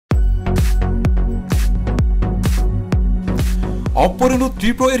Oppo Reno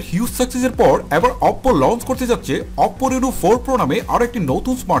 3 Pro এর huge সাকসেসের পর এবার Oppo লঞ্চ করতে যাচ্ছে Oppo Reno 4 Pro নামে আরো একটি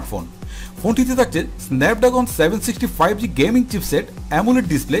নতুন স্মার্টফোন। ফোনটিতে থাকছে Snapdragon 765G gaming chipset, AMOLED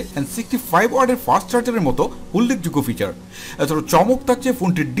display and 65 ওয়াটের ফাস্ট চার্জারের মতো উল্লেখযোগ্য ফিচার। এছাড়াও চমক থাকছে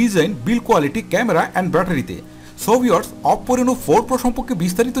ফোনটির design, build quality, camera and ব্যাটারিতে। So viewers, Oppo Reno 4 Pro সম্পর্কে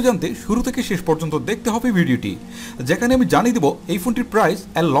বিস্তারিত জানতে শুরু থেকে শেষ পর্যন্ত দেখতে হবে ভিডিওটি, যেখানে আমি জানিয়ে দেব এই ফোনটির প্রাইস,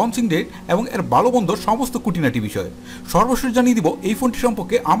 এর লঞ্চিং ডেট এবং এর ভালো মন্দ সমস্ত খুঁটিনাটি বিষয়। সর্বশেষ জানিয়ে দিব এই ফোনটি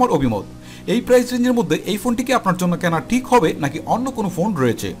সম্পর্কে আমার অভিমত। এই প্রাইস রেঞ্জের মধ্যে এই ফোনটি কি আপনার জন্য কেনা ঠিক হবে নাকি অন্য কোনো ফোন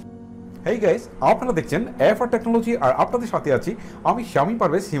রয়েছে। হেই গাইস, আপনারা দেখছেন AFR টেকনোলজি আর আপনাদের সাথে আছি আমি শামীম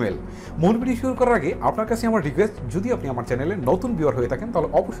পারভেজ হিমেল। মূল ভিডিও শুরু করার আগে আপনার কাছে আমার রিকোয়েস্ট, যদি আপনি আমার চ্যানেলে নতুন ভিউয়ার হয়ে থাকেন তাহলে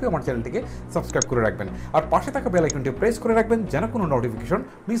অবশ্যই আমার চ্যানেলটিকে সাবস্ক্রাইব করে রাখবেন আর পাশে থাকা বেল আইকনটি প্রেস করে রাখবেন যেন কোনো নোটিফিকেশন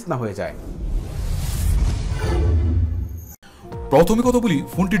মিস না হয়ে যায়। প্রথমে কথা বলি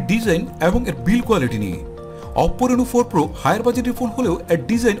ফোনটির ডিজাইন এবং এর বিল্ড কোয়ালিটি নিয়ে। Oppo Reno 4 Pro হায়ার বাজেটের ফোন হলেও এর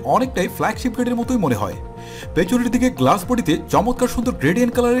ডিজাইন অনেকটাই ফ্ল্যাগশিপ গ্রেডের মতোই মনে হয়। পেছনের দিকে গ্লাস বডিতে চমৎকার সুন্দর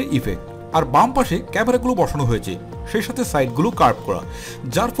গ্রেডিয়েন্ট কালারের ইফেক্ট, আর বাম পাশে ক্যামেরাগুলো বসানো হয়েছে, সেই সাথে সাইডগুলো কার্ভ করা,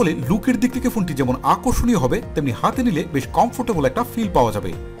 যার ফলে লুকের দিক থেকে ফোনটি যেমন আকর্ষণীয় হবে তেমনি হাতে নিলে বেশ কমফোর্টেবল একটা ফিল পাওয়া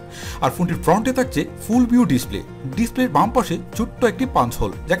যাবে। আর ফোনটির ফ্রন্টে থাকছে ফুল ভিউ ডিসপ্লে। ডিসপ্লের বাম পাশে ছোট্ট একটি পাঞ্চ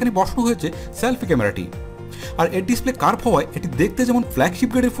হোল, যেখানে বসানো হয়েছে সেলফি ক্যামেরাটি। আর এর ডিসপ্লে কার্ভ হওয়ায় এটি দেখতে যেমন ফ্ল্যাগশিপ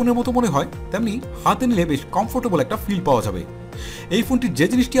গ্রেডের ফোনের মতো মনে হয়, তেমনি হাতে নিলে বেশ কমফোর্টেবল একটা ফিল পাওয়া যাবে। এই ফোনটির যে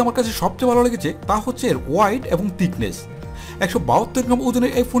জিনিসটি আমার কাছে সবচেয়ে ভালো লেগেছে তা হচ্ছে এর ওয়াইড এবং থিকনেস। 172 গ্রাম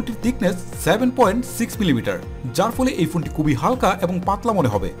ওজনের এই ফোনটির থিকনেস 7.6 মিলিমিটার, যার ফলে এই ফোনটি খুবই হালকা এবং পাতলা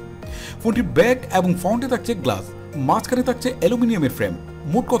মনে হবে। ফোনটির ব্যাক এবং ফ্রন্টে থাকছে গ্লাস, মাঝখানে থাকছে অ্যালুমিনিয়ামের ফ্রেম।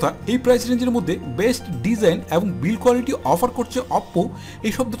 মোট কথা, এই প্রাইস রেঞ্জের মধ্যে বেস্ট ডিজাইন এবং বিল্ড কোয়ালিটি অফার করছে Oppo,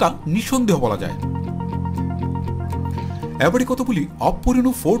 এই শব্দটা নিঃসন্দেহ বলা যায়। এবারে কথা বলি Oppo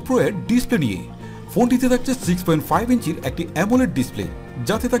Reno 4 Pro এর ডিসপ্লে নিয়ে। ফোনটিতে থাকছে 6.5 ইঞ্চির একটি AMOLED ডিসপ্লে,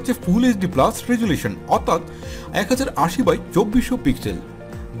 যাতে থাকছে ফুল HD প্লাস রেজুলেশন অর্থাৎ 1080x2400 পিক্সেল,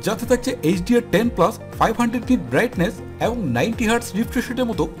 যাতে থাকছে HDR10 প্লাস 500 নিট ব্রাইটনেস এবং 90 হার্টজ রিফ্রেশ রেটের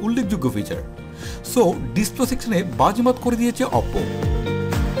মতো উল্লেখযোগ্য ফিচার। সো ডিসপ্লে সেকশনে বাজিমাত করে দিয়েছে Oppo।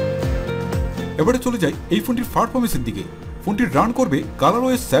 এবারে চলে যাই এই ফোনটির পারফরমেন্সের দিকে। ফোনটি রান করবে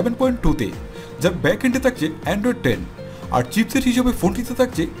ColorOS 7.2-তে, যার ব্যাকএন্ডে থাকছে Android 10। আর চিপসেট হিসেবে ফোনটিতে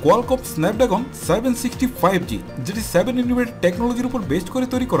থাকছে কোয়ালকম স্ন্যাপড্রাগন 765G, যেটি 7nm টেকনোলজির উপর বেস করে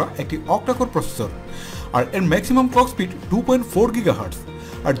তৈরি করা একটি অক্টা-কোর প্রসেসর। আর এর ম্যাক্সিমাম ক্লক স্পিড 2.4 GHz।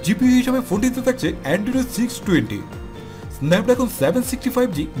 আর জিপিইউ হিসেবে ফোনটিতে থাকছে Adreno 620। স্ন্যাপড্রাগন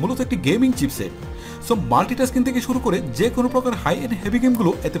 765G মূলত একটি গেমিং চিপসেট। সো মাল্টিটাস্কিং থেকে শুরু করে যে কোনো প্রকার হাই এন্ড হেভি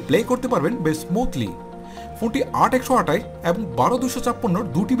গেমগুলো এতে প্লে করতে পারবেন বেশ স্মুথলি। ফোনটি 8128 এবং 12256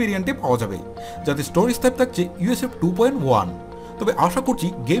 দুটি ভেরিয়েন্টে পাওয়া যাবে, যাতে স্টোরেজ টাইপ থাকছে USF 2.1। তবে আশা করছি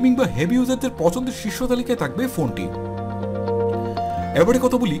গেমিং বা হেভি ইউজারদের পছন্দের শীর্ষ তালিকায় থাকবে ফোনটি। এবারে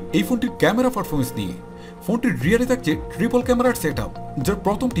কথা বলি এই ফোনটির ক্যামেরা পারফরমেন্স নিয়ে। ফোনটির রিয়ারে থাকছে ট্রিপল ক্যামেরার সেটআপ, যার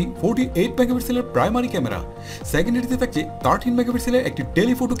প্রথমটি 48 মেগাপিক্সেলের প্রাইমারি ক্যামেরা, সেকেন্ডারিতে থাকছে 13 মেগাপিক্সেলের একটি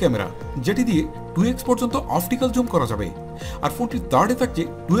টেলিফোটো ক্যামেরা, যেটি দিয়ে 2x পর্যন্ত অপটিক্যাল জুম করা যাবে। আর ফোনটির থার্ডে থাকছে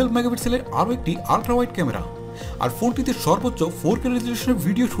 12 মেগাপিক্সেলের আরও একটি আলট্রা ওয়াইড ক্যামেরা। আর ফোনটিতে সর্বোচ্চ 4K রেজলিউশনের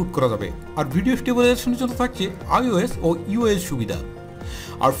ভিডিও শুট করা যাবে। আর ভিডিও স্টেবিলাইজেশনের জন্য থাকছে iOS ও UAS সুবিধা।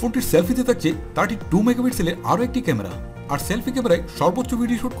 আর ফোনটির সেলফিতে থাকছে 32 মেগাপিক্সেলের আরও একটি ক্যামেরা। আর সেলফি ক্যামেরায় সর্বোচ্চ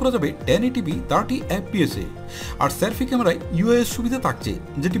ভিডিও শুট করা যাবে 1080p 30 fps-এ। আর সেলফি ক্যামেরায় UAS সুবিধা থাকছে,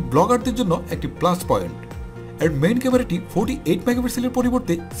 যেটি ব্লগারদের জন্য একটি প্লাস পয়েন্ট। এর মেইন ক্যামেরাটি 48 মেগাপিক্সেলের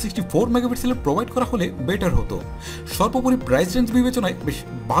পরিবর্তে 64 মেগাপিক্সেলের প্রোভাইড করা হলে বেটার হতো। সর্বোপরি প্রাইস রেঞ্জ বিবেচনায় বেশ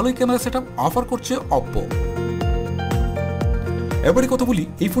ভালোই ক্যামেরা সেটআপ অফার করছে Oppo। এবারে কথা বলি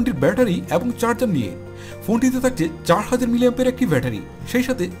এই ফোনটির ব্যাটারি এবং চার্জার নিয়ে। ফোনটিতে থাকছে 4000 মিলিঅ্যাম্পিয়ার একটি ব্যাটারি, সেই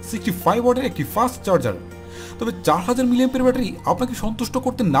সাথে 65 ওয়াটের একটি ফাস্ট চার্জার। তবে 4000 মিলিঅ্যাম্পিয়ার ব্যাটারি আপনাকে সন্তুষ্ট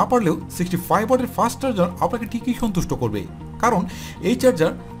করতে না পারলেও 65 ওয়াটের ফাস্ট চার্জার আপনাকে ঠিকই সন্তুষ্ট করবে, কারণ এই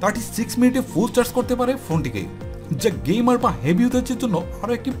চার্জার 36 মিনিটে ফুল চার্জ করতে পারে ফোনটিকে, যা গেমার বা হেভি ইউজারদের জন্য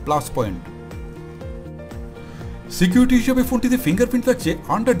আরও একটি প্লাস পয়েন্ট। সিকিউরিটি হিসেবে ফোনটিতে ফিঙ্গারপ্রিন্ট থাকছে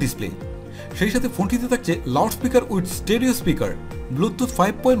আন্ডার ডিসপ্লে, সেই সাথে ফোনটিতে থাকছে loud speaker with stereo speaker, Bluetooth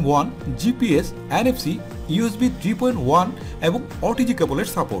 5.1, GPS, NFC, USB 3.1 এবং OTG কেবলের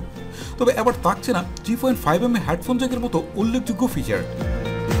সাপোর্ট। তবে এবার থাকছে না 3.5mm হেডফোন জ্যাকের মতো উল্লেখযোগ্য ফিচার।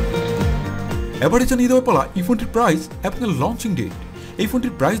 এবারে জানিয়ে দেওয়া পালা এই ফোনটির প্রাইস এবং লঞ্চিং ডেট। এই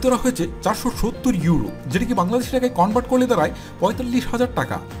ফোনটির প্রাইস ধরা হয়েছে 470 ইউরো, যেটি কি বাংলাদেশি টাকায় কনভার্ট করলে দাঁড়ায় 45,000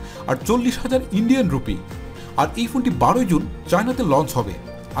 টাকা আর 40,000 ইন্ডিয়ান রুপি। আর এই ফোনটি 12 জুন চায়নাতে লঞ্চ হবে।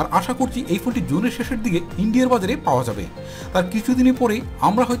 আর আশা করছি এই ফোনটি জুনের শেষের দিকে ইন্ডিয়ার বাজারে পাওয়া যাবে। তার কিছুদিনের পরেই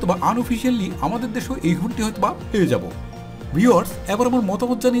আমরা হয়তোবা আনঅফিসিয়ালি আমাদের দেশেও এই ফোনটি হয়তোবা পেয়ে যাব। ভিউয়ার্স, এবার আমার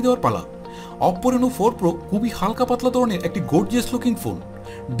মতামত জানিয়ে দেওয়ার পালা। Oppo Reno 4 Pro খুবই হালকা পাতলা ধরনের একটি গর্জিয়াস লুকিং ফোন।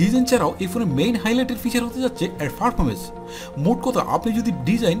 ডিজাইন ছাড়াও এই ফোনের মেইন হাইলাইটের ফিচার হতে যাচ্ছে এর পারফরমেন্স। মোট কথা, আপনি যদি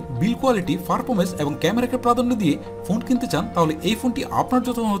ডিজাইন, বিল কোয়ালিটি, পারফরমেন্স এবং ক্যামেরাকে প্রাধান্য দিয়ে ফোন কিনতে চান তাহলে এই ফোনটি আপনার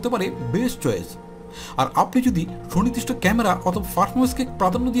জন্য হতে পারে বেস্ট চয়েস। আর আপনি যদি সুনির্দিষ্ট ক্যামেরা অথবা পারফরমেন্সকে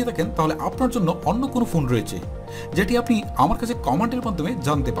প্রাধান্য দিয়ে থাকেন তাহলে আপনার জন্য অন্য কোনো ফোন রয়েছে, যেটি আপনি আমার কাছে কমেন্টের মাধ্যমে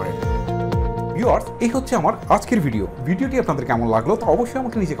জানতে পারেন। ভিউয়ার্স, এই হচ্ছে আমার আজকের ভিডিওটি আপনাদের কেমন লাগলো তা অবশ্যই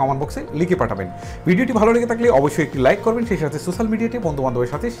আমাকে নিচে কমেন্ট বক্সে লিখে পাঠাবেন। ভিডিওটি ভালো লেগে থাকলে অবশ্যই একটি লাইক করবেন, সেই সাথে সোশ্যাল মিডিয়াতে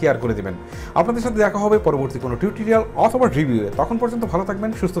বন্ধু-বান্ধবের সাথে শেয়ার করে দেবেন। আপনাদের সাথে দেখা হবে পরবর্তী কোনো টিউটোরিয়াল অথবা রিভিউয়ে। তখন পর্যন্ত ভালো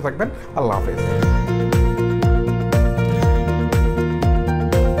থাকবেন, সুস্থ থাকবেন। আল্লাহ হাফেজ।